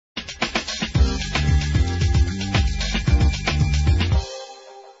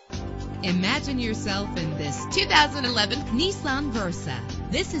Imagine yourself in this 2011 Nissan Versa.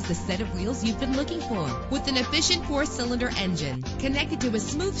 This is the set of wheels you've been looking for, with an efficient 4-cylinder engine connected to a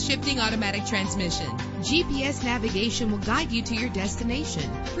smooth shifting automatic transmission. GPS navigation will guide you to your destination.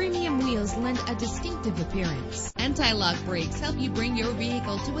 Premium wheels lend a distinctive appearance. Anti-lock brakes help you bring your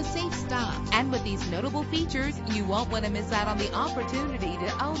vehicle to a safe stop. And with these notable features, you won't want to miss out on the opportunity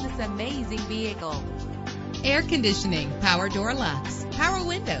to own this amazing vehicle. Air conditioning, power door locks, power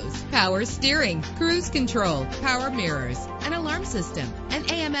windows, power steering, cruise control, power mirrors, an alarm system, an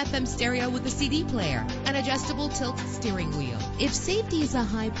AM/FM stereo with a CD player, an adjustable tilt steering wheel. If safety is a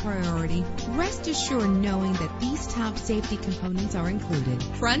high priority, rest assured knowing that these top safety components are included: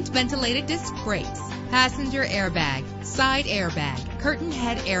 front ventilated disc brakes, passenger airbag, side airbag, curtain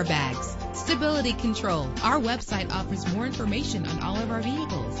head airbags, stability control. Our website offers more information on all of our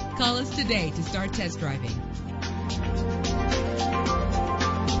vehicles. Call us today to start test driving.